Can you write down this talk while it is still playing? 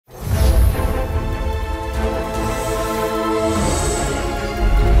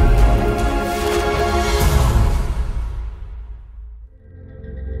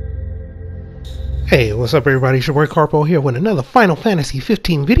Hey, what's up everybody, it's your boy Carpo here with another Final Fantasy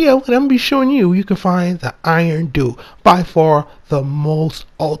 15 video, and I'm going to be showing you can find the Iron Duke, by far the most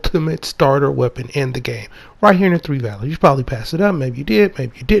ultimate starter weapon in the game, right here in the Three Valleys. You probably passed it up, maybe you did,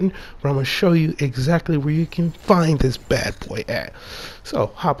 maybe you didn't, but I'm going to show you exactly where you can find this bad boy at.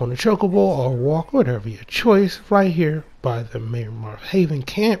 So, hop on the chocobo or walk, whatever your choice, right here by the Miramar Haven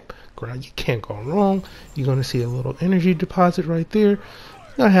camp. You can't go wrong. You're going to see a little energy deposit right there.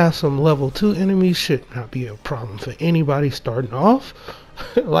 I have some level 2 enemies, should not be a problem for anybody starting off.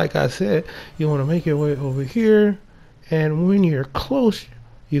 Like I said, you want to make your way over here, and when you're close,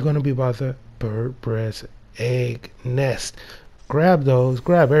 you're going to be by the bird breast egg nest. Grab those,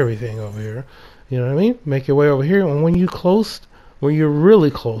 grab everything over here. You know what I mean? Make your way over here, and when you're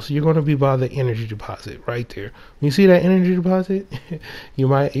really close, you're going to be by the energy deposit right there. When you see that energy deposit,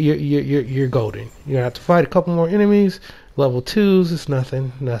 you're golden. You're gonna have to fight a couple more enemies. Level 2s is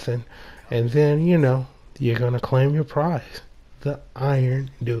nothing, and then you're gonna claim your prize, the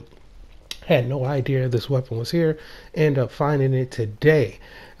Iron Duke. Had no idea this weapon was here. End up finding it today.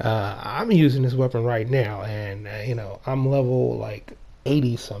 I'm using this weapon right now, and I'm level like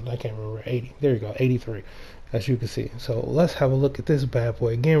 80 something. I can't remember, 80. There you go, 83. As you can see. So let's have a look at this bad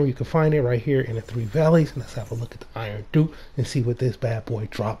boy again, where you can find it right here in the Three Valleys. And let's have a look at the Iron Duke and see what this bad boy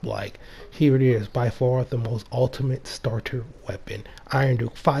dropped like. Here it is, by far the most ultimate starter weapon. Iron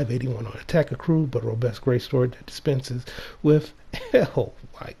Duke 581 on attack accrued, but robust great sword that dispenses with, oh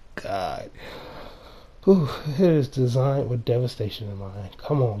my god. Ooh, it is designed with devastation in mind.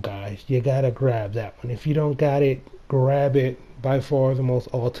 Come on guys, you gotta grab that one. If you don't got it, grab it. By far the most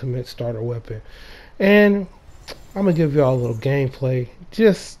ultimate starter weapon. And I'm gonna give y'all a little gameplay,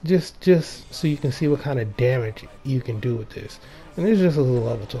 just so you can see what kind of damage you can do with this. And it's just a little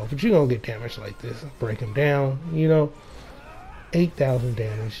level 12, but you're gonna get damage like this. Break them down, 8,000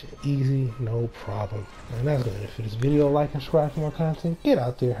 damage, easy, no problem. And that's good. If this video, like and subscribe for more content. Get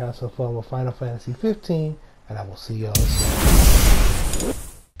out there, have some fun with Final Fantasy 15, and I will see y'all soon.